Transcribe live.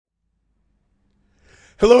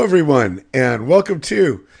Hello, everyone, and welcome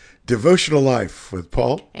to Devotional Life with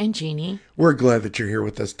Paul and Jeannie. We're glad that you're here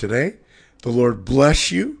with us today. The Lord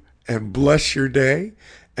bless you and bless your day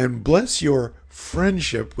and bless your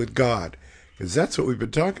friendship with God, because that's what we've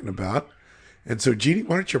been talking about. And so, Jeannie,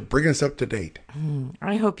 why don't you bring us up to date?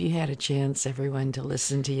 I hope you had a chance, everyone, to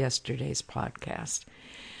listen to yesterday's podcast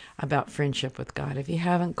about friendship with God. If you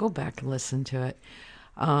haven't, go back and listen to it.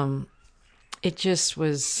 It just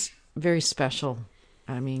was very special.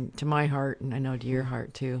 I mean, to my heart, and I know to your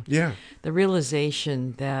heart too. Yeah. The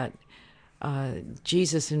realization that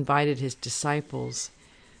Jesus invited his disciples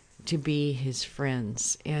to be his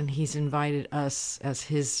friends, and he's invited us as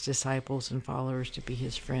his disciples and followers to be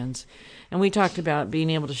his friends. And we talked about being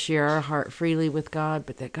able to share our heart freely with God,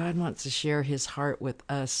 but that God wants to share his heart with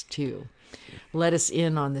us too. Let us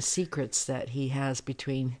in on the secrets that he has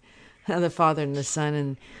between the Father and the Son,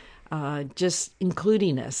 and just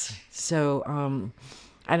including us. So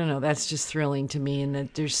I don't know, that's just thrilling to me, and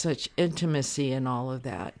that there's such intimacy in all of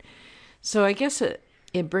that. So I guess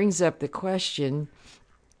it brings up the question,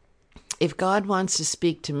 if God wants to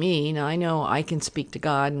speak to me, now I know I can speak to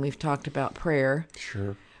God, and we've talked about prayer.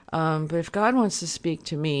 Sure. But if God wants to speak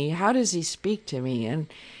to me, how does he speak to me? And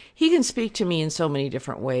he can speak to me in so many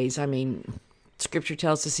different ways. I mean, Scripture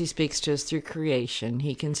tells us he speaks to us through creation.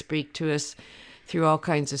 He can speak to us through all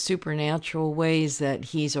kinds of supernatural ways that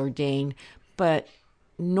he's ordained. But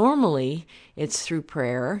normally, it's through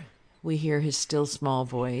prayer. We hear his still small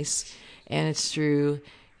voice, and it's through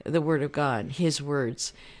the Word of God, his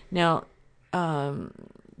words. Now,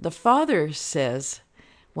 the Father says,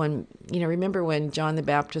 remember when John the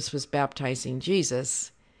Baptist was baptizing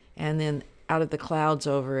Jesus, and then out of the clouds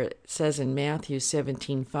over, it says in Matthew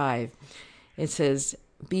 17:5, it says,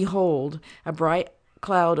 "Behold, a bright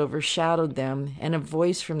cloud overshadowed them, and a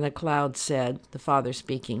voice from the cloud said," the Father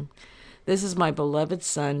speaking, "This is my beloved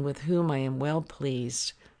Son, with whom I am well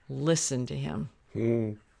pleased. Listen to him."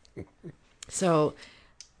 So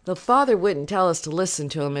the Father wouldn't tell us to listen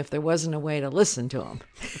to him if there wasn't a way to listen to him.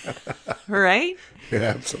 Right? Yeah,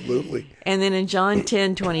 absolutely. And then in John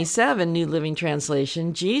 10:27, New Living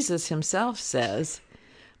Translation, Jesus himself says,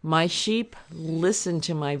 "My sheep listen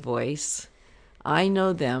to my voice. I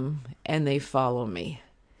know them, and they follow me."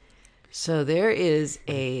 So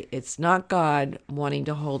it's not God wanting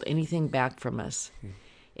to hold anything back from us.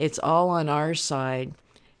 It's all on our side,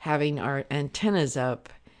 having our antennas up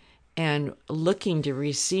and looking to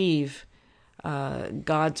receive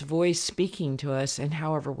God's voice speaking to us in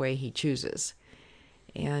however way he chooses.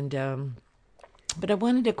 And but I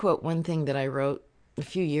wanted to quote one thing that I wrote a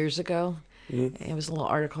few years ago. It was a little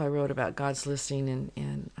article I wrote about God's listening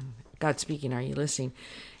and God speaking, are you listening?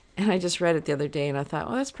 And I just read it the other day, and I thought,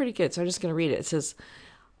 well, that's pretty good, so I'm just going to read it. It says,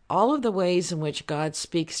 "All of the ways in which God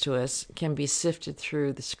speaks to us can be sifted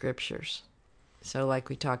through the Scriptures." So like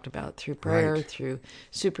we talked about, through prayer, Right. through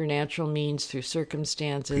supernatural means, through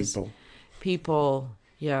circumstances, people,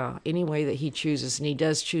 any way that he chooses. And he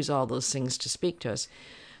does choose all those things to speak to us.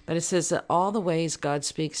 But it says that all the ways God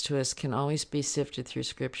speaks to us can always be sifted through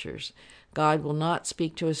Scriptures. God will not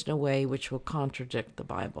speak to us in a way which will contradict the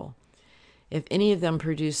Bible. If any of them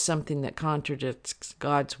produce something that contradicts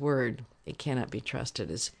God's word, it cannot be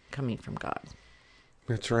trusted as coming from God.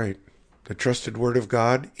 That's right. The trusted Word of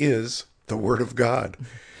God is the Word of God.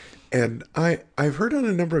 And I've heard on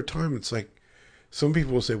a number of times, it's like some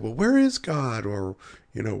people will say, well, where is God? Or,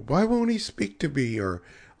 why won't he speak to me? Or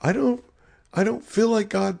I don't feel like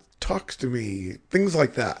God talks to me. Things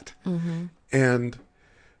like that. Mm-hmm. And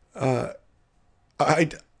I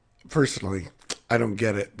personally, I don't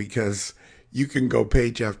get it, because you can go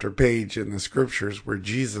page after page in the Scriptures where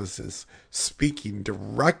Jesus is speaking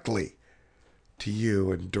directly to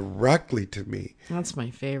you and directly to me. That's my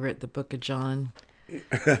favorite, the book of John.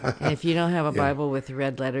 And if you don't have a Bible with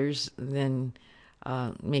red letters, then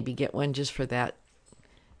maybe get one just for that.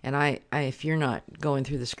 And if you're not going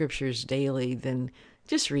through the Scriptures daily, then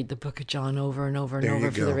just read the book of John over and over and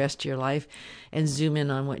over for the rest of your life, and zoom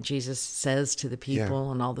in on what Jesus says to the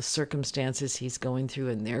people and all the circumstances he's going through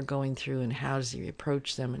and they're going through, and how does he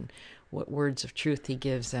approach them, and what words of truth he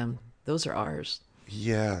gives them. Those are ours.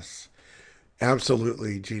 Yes,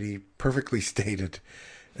 absolutely, Jeannie. Perfectly stated.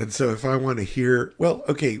 And so if I want to hear, well,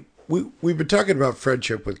 okay, we've been talking about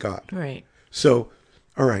friendship with God. Right. So,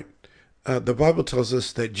 all right, the Bible tells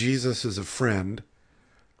us that Jesus is a friend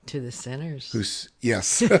to the sinners. Yes.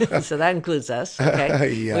 So that includes us.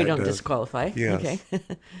 Okay. Yeah, we don't disqualify. Yes. Okay.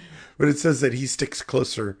 But it says that he sticks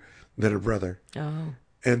closer than a brother. Oh.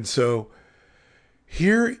 And so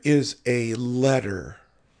here is a letter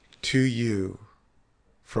to you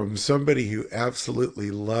from somebody who absolutely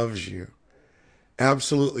loves you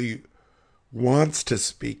absolutely wants to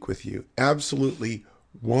speak with you, absolutely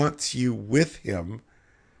wants you with him.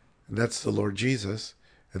 And that's the Lord Jesus.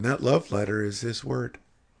 And that love letter is his word.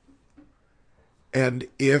 And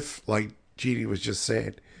if, like Jeannie was just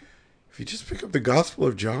saying, if you just pick up the Gospel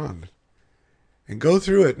of John and go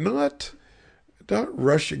through it, not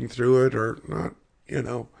rushing through it or not,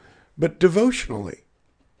 but devotionally.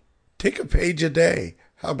 Take a page a day.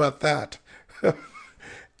 How about that?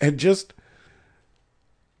 And just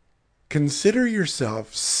consider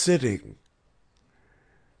yourself sitting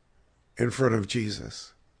in front of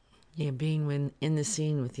Jesus. Yeah, being in the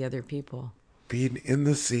scene with the other people. Being in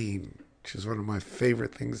the scene, which is one of my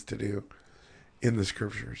favorite things to do in the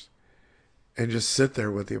scriptures. And just sit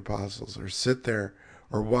there with the apostles, or sit there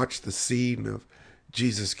or watch the scene of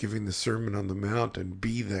Jesus giving the Sermon on the Mount and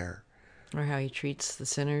be there. Or how he treats the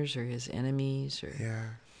sinners or his enemies. Yeah.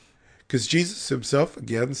 Because Jesus himself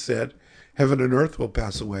again said, heaven and earth will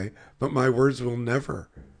pass away, but my words will never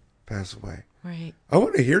pass away. Right. I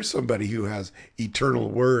want to hear somebody who has eternal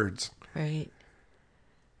words. Right.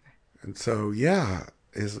 And so, yeah,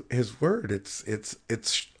 his word,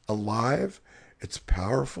 it's alive, it's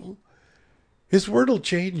powerful. His word will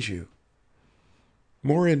change you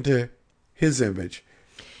more into his image.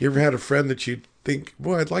 You ever had a friend that you think,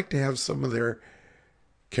 boy, I'd like to have some of their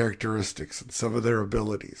characteristics and some of their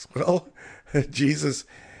abilities? Well, Jesus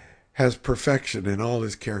has perfection in all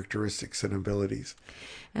his characteristics and abilities.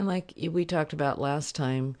 And like we talked about last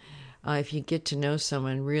time, if you get to know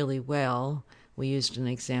someone really well, we used an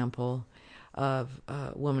example of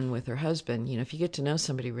a woman with her husband. If you get to know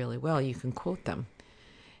somebody really well, you can quote them.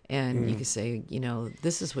 And you can say,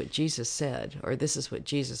 this is what Jesus said, or this is what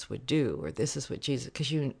Jesus would do, or this is what Jesus,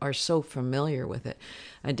 because you are so familiar with it.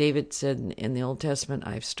 David said in the Old Testament,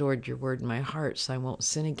 I've stored your word in my heart so I won't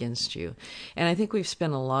sin against you. And I think we've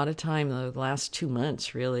spent a lot of time the last 2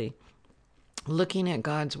 months really looking at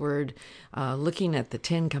God's word, looking at the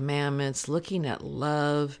 10 Commandments, looking at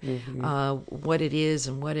love, what it is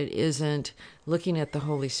and what it isn't, looking at the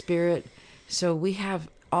Holy Spirit. So we have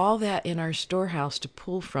all that in our storehouse to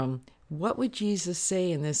pull from. What would Jesus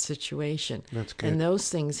say in this situation? That's good. And those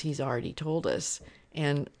things he's already told us.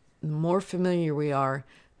 And the more familiar we are,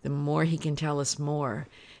 the more he can tell us more.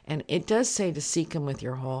 And it does say to seek him with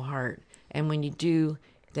your whole heart. And when you do,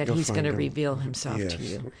 that You'll he's going to find him. reveal himself Yes. to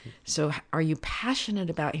you. So are you passionate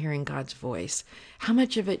about hearing God's voice? How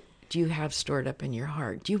much of it do you have stored up in your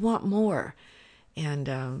heart? Do you want more? And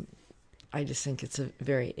I just think it's a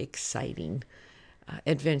very exciting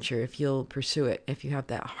adventure if you'll pursue it, if you have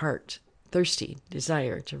that heart, thirsty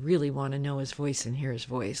desire to really want to know his voice and hear his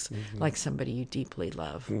voice, like somebody you deeply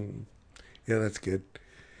love. Yeah, that's good.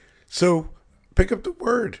 So pick up the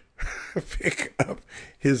word. Pick up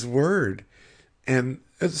his word. And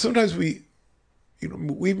sometimes we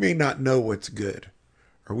may not know what's good,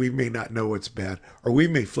 or we may not know what's bad, or we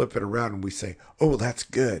may flip it around and we say, oh, that's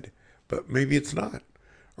good, but maybe it's not.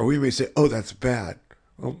 Or we may say, oh, that's bad.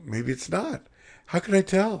 Well, maybe it's not. How can I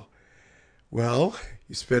tell? Well,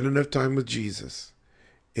 you spend enough time with Jesus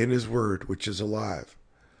in his word, which is alive.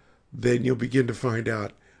 Then you'll begin to find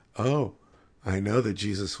out, oh, I know that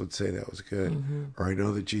Jesus would say that was good, or I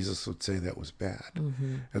know that Jesus would say that was bad.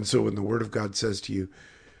 And so when the word of God says to you,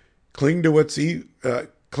 cling to what's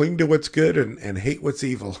good and hate what's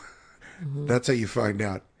evil, that's how you find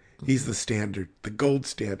out he's the standard, the gold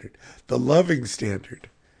standard, the loving standard,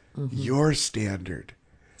 your standard.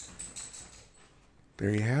 There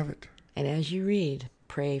you have it. And as you read,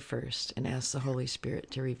 pray first and ask the Holy Spirit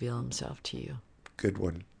to reveal himself to you. Good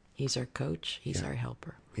one. He's our coach. He's our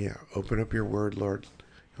helper. Yeah. Open up your word, Lord.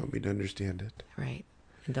 Help me to understand it. Right.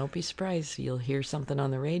 And don't be surprised. You'll hear something on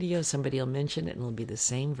the radio. Somebody will mention it, and it'll be the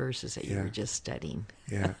same verses that you were just studying.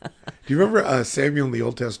 Yeah. Do you remember Samuel in the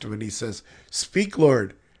Old Testament? He says, speak,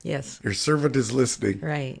 Lord. Yes. Your servant is listening.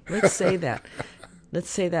 Right. Let's say that. Let's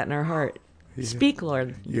say that in our heart. Speak,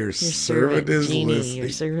 Lord. Your servant is Jeannie, listening. your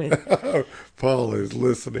servant. Paul is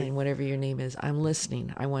listening. And whatever your name is, I'm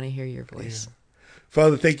listening. I want to hear your voice. Yeah.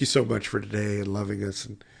 Father, thank you so much for today and loving us.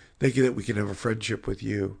 And thank you that we can have a friendship with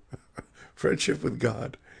you, friendship with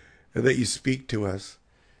God, and that you speak to us.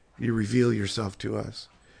 You reveal yourself to us,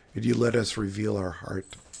 and you let us reveal our heart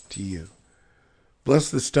to you.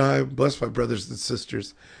 Bless this time. Bless my brothers and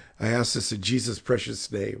sisters. I ask this in Jesus'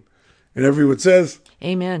 precious name. And everyone says,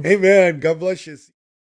 Amen. Amen. God bless you.